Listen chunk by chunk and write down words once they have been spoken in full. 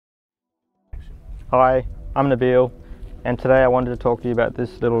Hi, I'm Nabeel, and today I wanted to talk to you about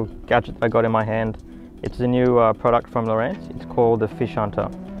this little gadget I got in my hand. It's a new product from Lowrance. It's called the FishHunter,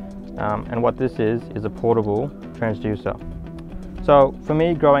 and what this is a portable transducer. So for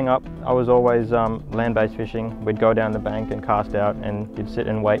me, growing up, I was always land-based fishing. We'd go down the bank and cast out, and you'd sit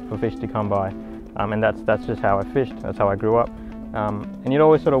and wait for fish to come by, and that's just how I fished. That's how I grew up, and you'd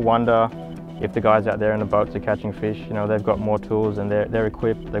always sort of wonder if the guys out there in the boats are catching fish. You know, they've got more tools and they're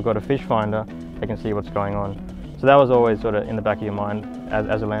equipped. They've got a fish finder. They can see what's going on. So that was always sort of in the back of your mind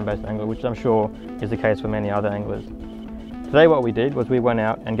as a land-based angler, which I'm sure is the case for many other anglers. Today what we did was we went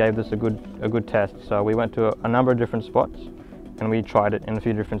out and gave this a good test. So we went to a number of different spots and we tried it in a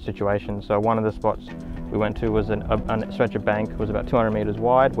few different situations. So one of the spots we went to was a stretch of bank. It was about 200 meters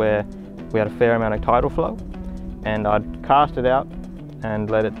wide, where we had a fair amount of tidal flow, and I'd cast it out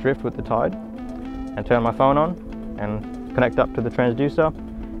and let it drift with the tide and turn my phone on and connect up to the transducer,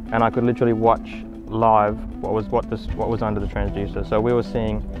 and I could literally watch live what was under the transducer. So we were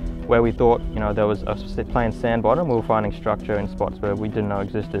seeing where we thought, you know, there was a plain sand bottom. We were finding structure in spots where we didn't know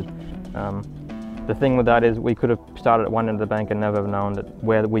existed. The thing with that is we could have started at one end of the bank and never have known that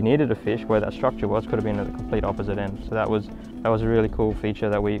where we needed a fish, where that structure was, could have been at the complete opposite end. So that was a really cool feature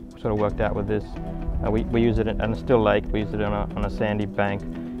that we sort of worked out with this. We use it in a still lake. We use it on a sandy bank.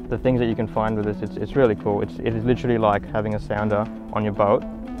 The things that you can find with this, it's really cool. It is literally like having a sounder on your boat,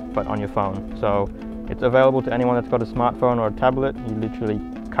 but on your phone. So it's available to anyone that's got a smartphone or a tablet. You literally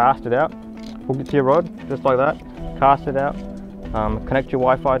cast it out, hook it to your rod, just like that, cast it out, connect your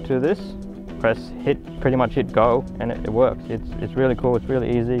Wi-Fi to this, pretty much hit go, and it works. It's really cool, it's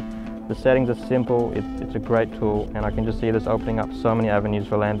really easy. The settings are simple, it's a great tool, and I can just see this opening up so many avenues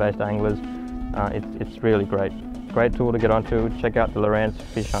for land-based anglers. It's really great. Great tool to get onto. Check out the Lowrance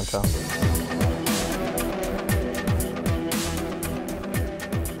FishHunter.